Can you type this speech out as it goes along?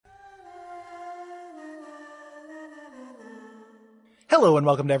Hello and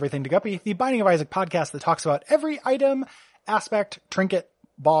welcome to Everything to Guppy, the Binding of Isaac podcast that talks about every item, aspect, trinket,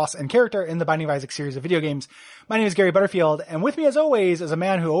 boss, and character in the Binding of Isaac series of video games. My name is Gary Butterfield, and with me as always is a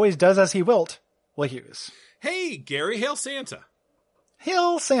man who always does as he wilt, Will Hughes. Hey, Gary, hail Santa.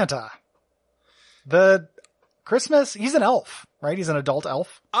 Hail Santa. The Christmas, he's an elf, right? He's an adult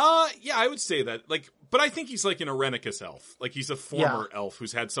elf. Yeah, I would say that. But I think he's like an Irenicus elf. Like he's a former elf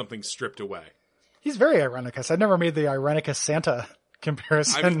who's had something stripped away. He's very Irenicus. I've never made the Irenicus Santa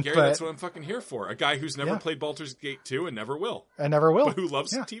comparison. I mean, Gary, but that's what I'm fucking here for. A guy who's never played Baldur's Gate 2 and never will. I never will. But who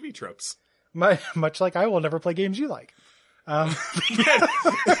loves TV tropes. Much like I will never play games you like.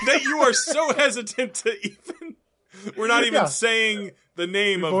 That you are so hesitant to even... We're not even saying the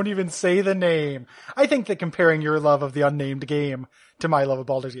name Won't even say the name. I think that comparing your love of the unnamed game to my love of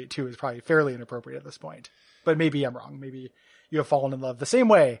Baldur's Gate 2 is probably fairly inappropriate at this point. But maybe I'm wrong. Maybe you have fallen in love the same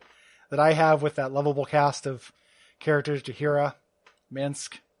way that I have with that lovable cast of characters: Jaheira,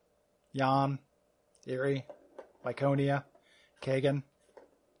 Minsk, Jan, Iri, Lyconia, Kagan,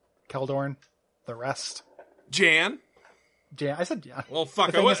 Keldorn, the rest. Jan? I said Jan. Well,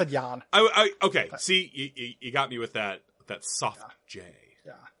 fuck. I said Jan. Okay, see, you got me with that soft J.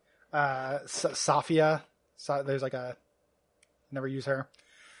 Yeah. Safia. There's like a... Never use her.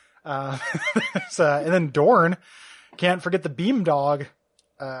 And then Dorn. Can't forget the Beam Dog.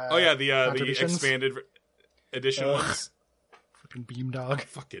 The expanded edition ones. Fucking Beam Dog.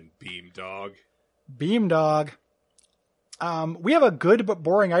 Fucking Beam Dog. Beam Dog. We have a good but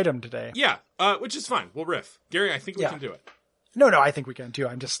boring item today. Yeah, which is fine. We'll riff. Gary, I think we can do it. No, I think we can too.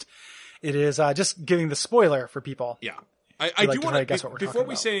 It is just giving the spoiler for people. Yeah. I do want to guess what we're before talking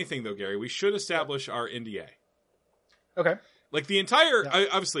we about. say anything though, Gary, we should establish our NDA. Okay. Like the entire,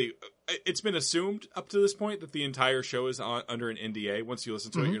 obviously, it's been assumed up to this point that the entire show is under an NDA. Once you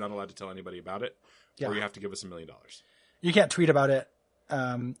listen to it, you're not allowed to tell anybody about it, or you have to give us $1 million. You can't tweet about it.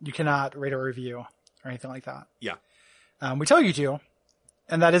 You cannot rate a review or anything like that. Yeah. We tell you to,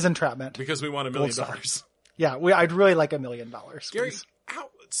 and that is entrapment. Because we want $1 million. Yeah, I'd really like $1 million. Gary,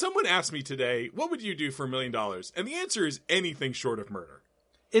 someone asked me today, what would you do for $1 million? And the answer is anything short of murder.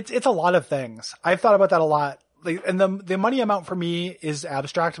 It's a lot of things. I've thought about that a lot. And the money amount for me is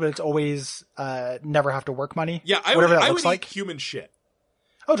abstract, but it's always never have to work money. Yeah, I whatever would, that I looks would like. eat human shit.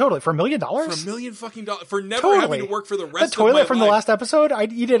 Oh, totally. For $1 million? For $1 million fucking dollars. For never totally. having to work for the rest the toilet of my from life. the last episode,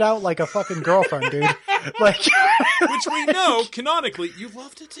 I'd eat it out like a fucking girlfriend, dude. Like, which we know, canonically, you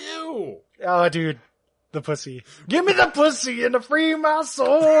love to do. Oh, dude. The pussy. Give me the pussy and to free my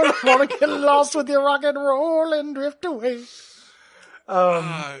soul. I wanna get lost with your rock and roll and drift away.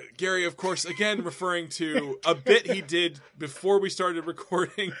 Gary, of course, again, referring to a bit he did before we started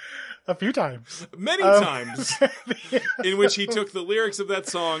recording. A few times. Many times. In which he took the lyrics of that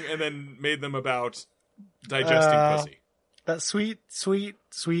song and then made them about digesting pussy. That sweet, sweet,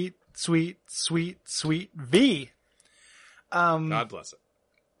 sweet, sweet, sweet, sweet V. God bless it.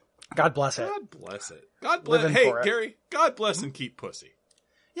 God bless it. God bless it. God bless it. Hey, Gary, God bless and keep pussy.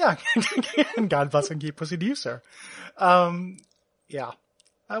 Yeah. God bless and keep pussy to you, sir. Yeah.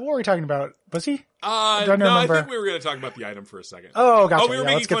 What were we talking about? Pussy? I think we were going to talk about the item for a second. Oh, gotcha. Oh, we were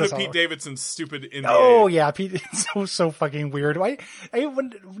making fun of Pete Davidson's stupid NDA. Oh, yeah. Pete, it's so fucking weird. Why?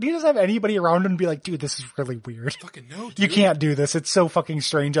 When he doesn't have anybody around him and be like, dude, this is really weird. Fucking no, dude. You can't do this. It's so fucking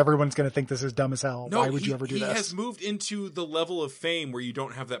strange. Everyone's going to think this is dumb as hell. No, Why would you ever do this? He has moved into the level of fame where you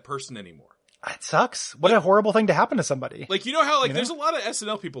don't have that person anymore. It sucks. What a horrible thing to happen to somebody. Like, you know how, there's a lot of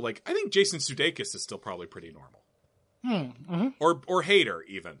SNL people, I think Jason Sudeikis is still probably pretty normal. Mm-hmm. Or Hader,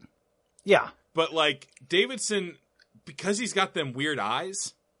 even. Yeah. But, Davidson, because he's got them weird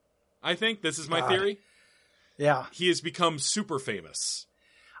eyes, I think, this is my theory. Yeah. He has become super famous.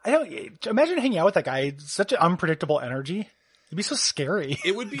 Imagine hanging out with that guy. Such an unpredictable energy. It'd be so scary.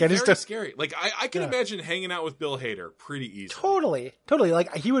 It would be very scary. I can imagine hanging out with Bill Hader pretty easily. Totally.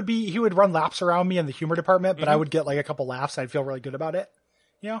 He would run laps around me in the humor department, but I would get a couple laughs. And I'd feel really good about it.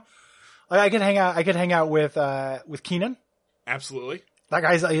 You know, I could hang out with Keenan. Absolutely. That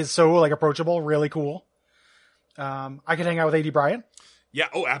guy is so approachable, really cool. I could hang out with A.D. Bryant. Yeah.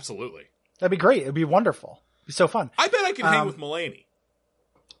 Oh, absolutely. That'd be great. It'd be wonderful. It'd be so fun. I bet I could hang with Mulaney.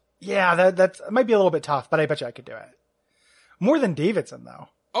 Yeah, that might be a little bit tough, but I bet you I could do it. More than Davidson, though.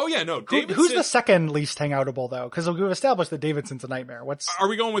 Oh, yeah, no. Davidson... Who's the second least hangoutable, though? Because we've established that Davidson's a nightmare. Are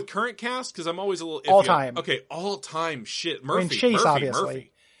we going with current cast? Because I'm always a little iffy. All time. Okay, all time. Shit. Murphy. Chase, obviously.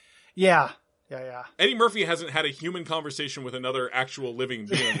 Murphy. Yeah. Eddie Murphy hasn't had a human conversation with another actual living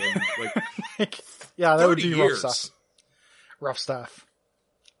being in, yeah, that would be years. Rough stuff.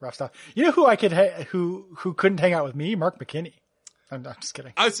 You know who I could who couldn't hang out with me? Mark McKinney. I'm just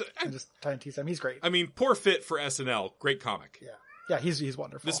kidding. I'm just trying to tease him. He's great. I mean, poor fit for SNL. Great comic. Yeah. Yeah, he's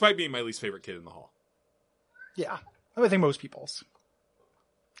wonderful. Despite being my least favorite kid in the hall. Yeah, I think most people's.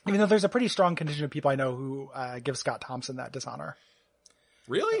 Even though there's a pretty strong contingent of people I know who give Scott Thompson that dishonor.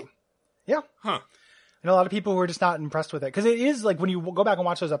 Really? So, yeah. Huh. I know a lot of people who are just not impressed with it. Because it is, like, when you go back and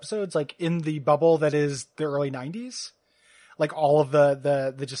watch those episodes, like, in the bubble that is the early 90s, like, all of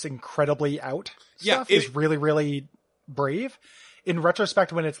the just incredibly out stuff is really, really brave. In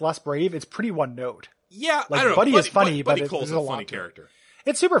retrospect, when it's less brave, it's pretty one note. Yeah, like, I don't know. Buddy is funny, Buddy but Cole's a funny character.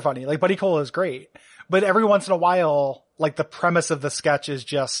 It's super funny. Like, Buddy Cole is great. But every once in a while, like, the premise of the sketch is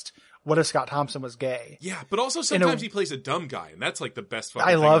just, what if Scott Thompson was gay? Yeah, but also sometimes he plays a dumb guy, and that's, like, the best fucking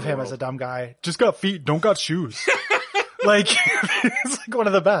I thing love in the him world. as a dumb guy. Just got feet, don't got shoes. Like, it's like one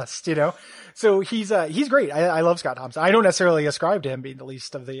of the best, you know? So he's great. I love Scott Thompson. I don't necessarily ascribe to him being the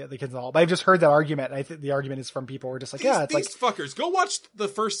least of the kids in the hall, but I've just heard that argument, and I think the argument is from people who are just like, these fuckers. Go watch the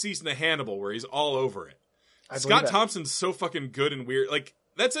first season of Hannibal where he's all over it. Scott Thompson's so fucking good and weird. Like,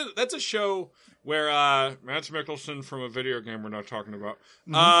 that's a show where Mads Mikkelsen from a video game we're not talking about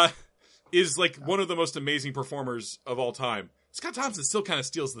is like one of the most amazing performers of all time. Scott Thompson still kind of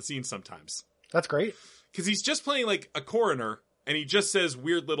steals the scene sometimes. That's great. Because he's just playing like a coroner and he just says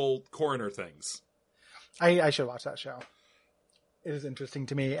weird little coroner things. I should watch that show. It is interesting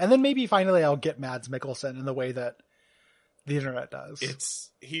to me. And then maybe finally I'll get Mads Mikkelsen in the way that the internet does.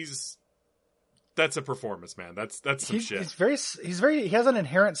 That's a performance, man. That's some shit. He has an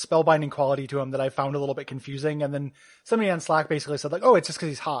inherent spellbinding quality to him that I found a little bit confusing. And then somebody on Slack basically said like, oh, it's just because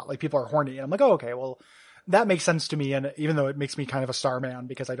he's hot. Like people are horny. And I'm like, oh, okay, well that makes sense to me. And even though it makes me kind of a star man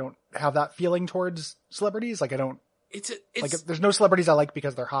because I don't have that feeling towards celebrities, like I don't, like there's no celebrities I like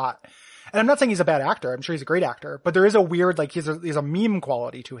because they're hot. And I'm not saying he's a bad actor. I'm sure he's a great actor, but there is a weird, like he's a meme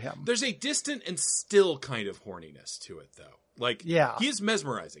quality to him. There's a distant and still kind of horniness to it though. Like, yeah, he is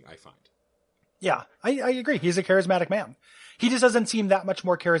mesmerizing, I find. Yeah, I agree. He's a charismatic man. He just doesn't seem that much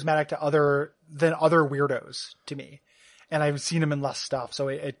more charismatic than other weirdos to me. And I've seen him in less stuff, so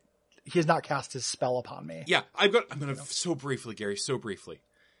he has not cast his spell upon me. Yeah, I'm gonna so briefly, Gary,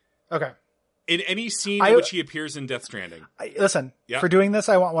 Okay. In any scene in which he appears in Death Stranding. For doing this,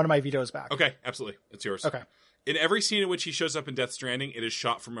 I want one of my vetoes back. Okay, absolutely. It's yours. Okay. In every scene in which he shows up in Death Stranding, it is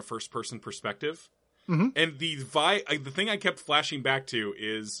shot from a first-person perspective. Mm-hmm. And the thing I kept flashing back to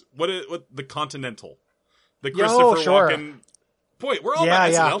is what the Continental, the Christopher Walken. Boy, we're all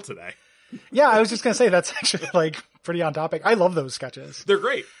about SNL today. Yeah, I was just gonna say that's actually like pretty on topic. I love those sketches. They're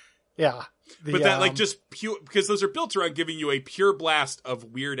great. Yeah, but that like just pure because those are built around giving you a pure blast of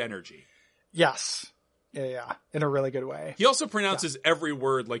weird energy. Yes. Yeah, in a really good way. He also pronounces every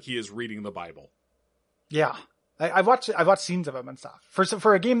word like he is reading the Bible. Yeah. I've watched scenes of him and stuff.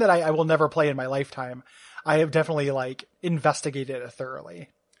 For a game that I will never play in my lifetime, I have definitely like investigated it thoroughly.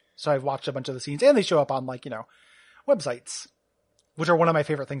 So I've watched a bunch of the scenes, and they show up on like, you know, websites, which are one of my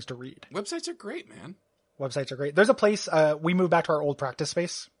favorite things to read. Websites are great, man. Websites are great. There's a place, we moved back to our old practice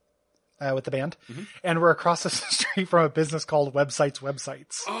space with the band, and we're across the street from a business called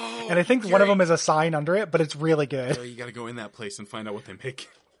Websites. Oh, and I think one of them is a sign under it, but it's really good. You got to go in that place and find out what they make.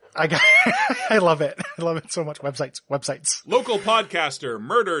 I love it. I love it so much. Websites. Local podcaster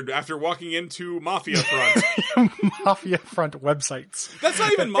murdered after walking into Mafia Front. Mafia Front websites. That's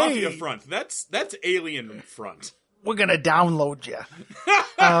not even Mafia Front. That's Alien Front. We're gonna download you.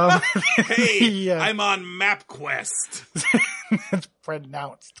 Hey, I'm on MapQuest. It's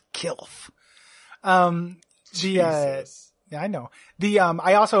pronounced Kilf. Yeah, I know.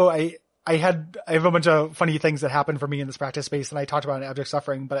 I have a bunch of funny things that happened for me in this practice space, and I talked about it in Abject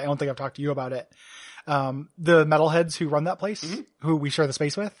Suffering, but I don't think I've talked to you about it. The metalheads who run that place, who we share the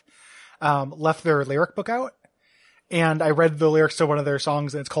space with, left their lyric book out, and I read the lyrics to one of their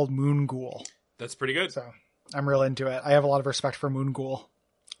songs, and it's called Moon Ghoul. That's pretty good. So I'm real into it. I have a lot of respect for Moon Ghoul.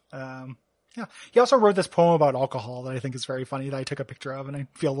 Yeah. He also wrote this poem about alcohol that I think is very funny that I took a picture of and I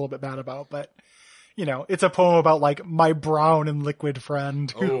feel a little bit bad about, but you know, it's a poem about like my brown and liquid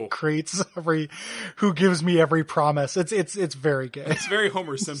friend who who gives me every promise. It's very good. It's very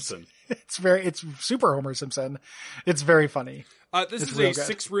Homer Simpson. It's super Homer Simpson. It's very funny. This is a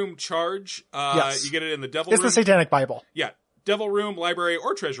 6-room charge. Yes. You get it in the Devil Room. It's the Satanic Bible. Yeah. Devil Room, Library,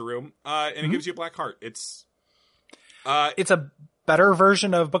 or Treasure Room. And it gives you a black heart. It's a better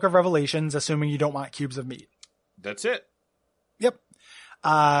version of Book of Revelations, assuming you don't want cubes of meat. That's it. Yep.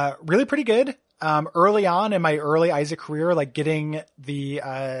 Really pretty good. Early on in my early Isaac career, like getting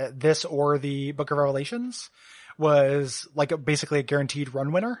the, this or the Book of Revelations was like basically a guaranteed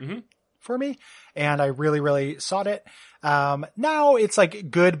run winner for me. And I really, really sought it. Now it's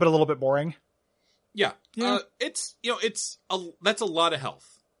like good, but a little bit boring. Yeah. That's a lot of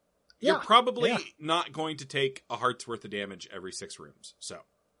health. you're probably not going to take a heart's worth of damage every 6 rooms. So,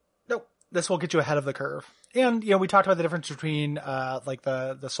 nope. This will get you ahead of the curve. And, we talked about the difference between, like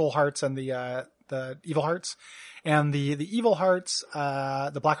the soul hearts and the evil hearts. And the evil hearts,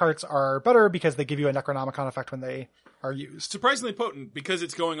 the black hearts are better because they give you a Necronomicon effect when they are used. Surprisingly potent because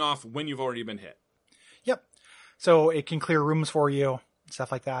it's going off when you've already been hit. Yep. So it can clear rooms for you,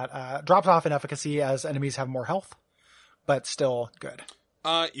 stuff like that. Drops off in efficacy as enemies have more health, but still good.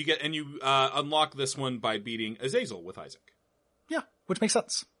 You unlock this one by beating Azazel with Isaac. Yeah, which makes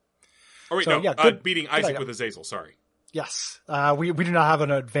sense. Oh wait, beating Isaac with Azazel. Sorry. Yes, we do not have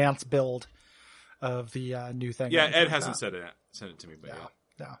an advanced build of the new thing. Yeah, Ed hasn't sent it to me, but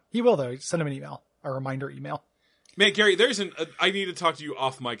yeah, he will though. Send him an email, a reminder email. Man, Gary, I need to talk to you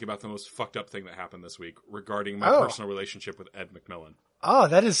off mic about the most fucked up thing that happened this week regarding my personal relationship with Ed McMillan. Oh,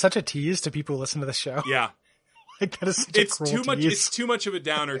 that is such a tease to people who listen to the show. Yeah. Like, that is such a cruel tease. It's too much of a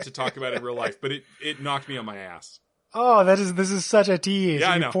downer to talk about in real life, but it knocked me on my ass. Oh, this is such a tease.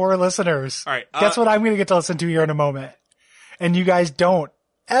 Yeah, I know. Poor listeners. All right. Guess what I'm going to get to listen to here in a moment. And you guys don't.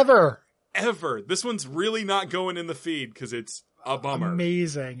 Ever. This one's really not going in the feed because it's a bummer.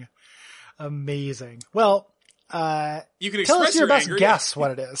 Amazing. Well, you can tell us your best anger, guess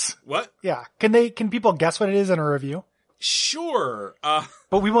what it is. What? Yeah. Can people guess what it is in a review? Sure.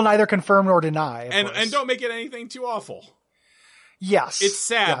 But we will neither confirm nor deny. And don't make it anything too awful. Yes. It's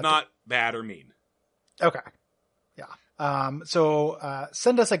sad, not bad or mean. Okay. Yeah. So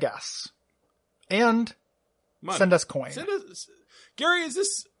send us a guess. And Money. Send us coin. Gary,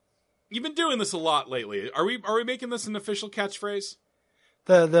 you've been doing this a lot lately. Are we making this an official catchphrase?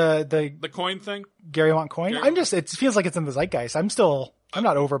 The coin thing? Gary want coin? It feels like it's in the zeitgeist. I'm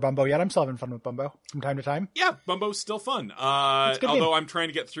not over Bumbo yet. I'm still having fun with Bumbo from time to time. Yeah, Bumbo's still fun. Although I'm trying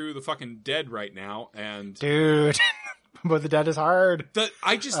to get through the fucking Dead right now, and dude, Bumbo the Dead is hard.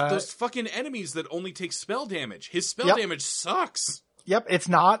 Those fucking enemies that only take spell damage. His spell damage sucks. Yep, it's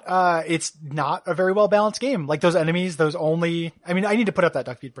not a very well balanced game. Like those enemies, I need to put up that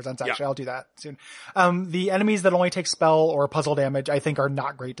Duckfeed Presents actually. I'll do that soon. The enemies that only take spell or puzzle damage, I think are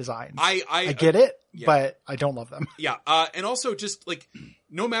not great designs. I get it, but I don't love them. Yeah. And also just like,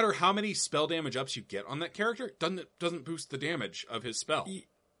 no matter how many spell damage ups you get on that character, doesn't boost the damage of his spell.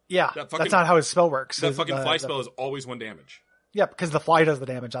 Yeah. That's not how his spell works. That fucking fly spell is always 1 damage. Yeah, because the fly does the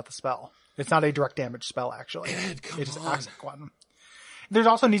damage, not the spell. It's not a direct damage spell, actually. It just acts like one. There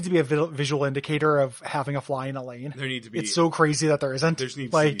also needs to be a visual indicator of having a fly in a lane. There needs to be. It's so crazy that there isn't. There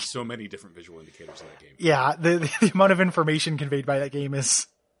needs to be so many different visual indicators in that game. Yeah, the amount of information conveyed by that game is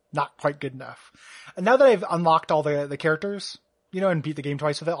not quite good enough. And now that I've unlocked all the characters, and beat the game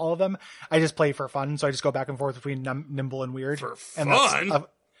twice with all of them, I just play for fun. So I just go back and forth between nimble and weird. For fun?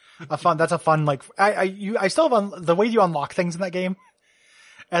 And that's a fun, like, I still have the way you unlock things in that game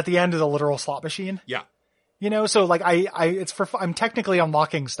at the end is a literal slot machine. Yeah. So like I'm technically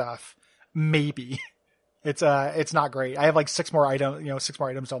unlocking stuff. Maybe it's not great. I have like 6 more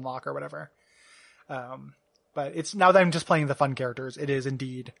items to unlock or whatever. But it's now that I'm just playing the fun characters, it is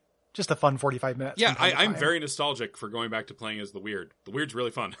indeed just a fun 45 minutes. Yeah. I'm very nostalgic for going back to playing as the Weird. The Weird's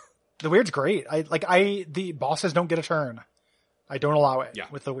really fun. The Weird's great. The bosses don't get a turn. I don't allow it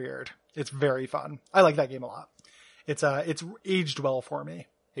with the Weird. It's very fun. I like that game a lot. It's aged well for me.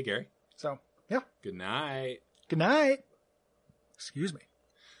 Hey, Gary. So. Yeah. Good night. Good night. Excuse me.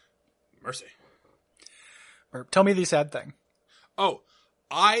 Mercy. Tell me the sad thing. Oh,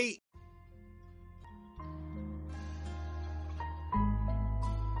 I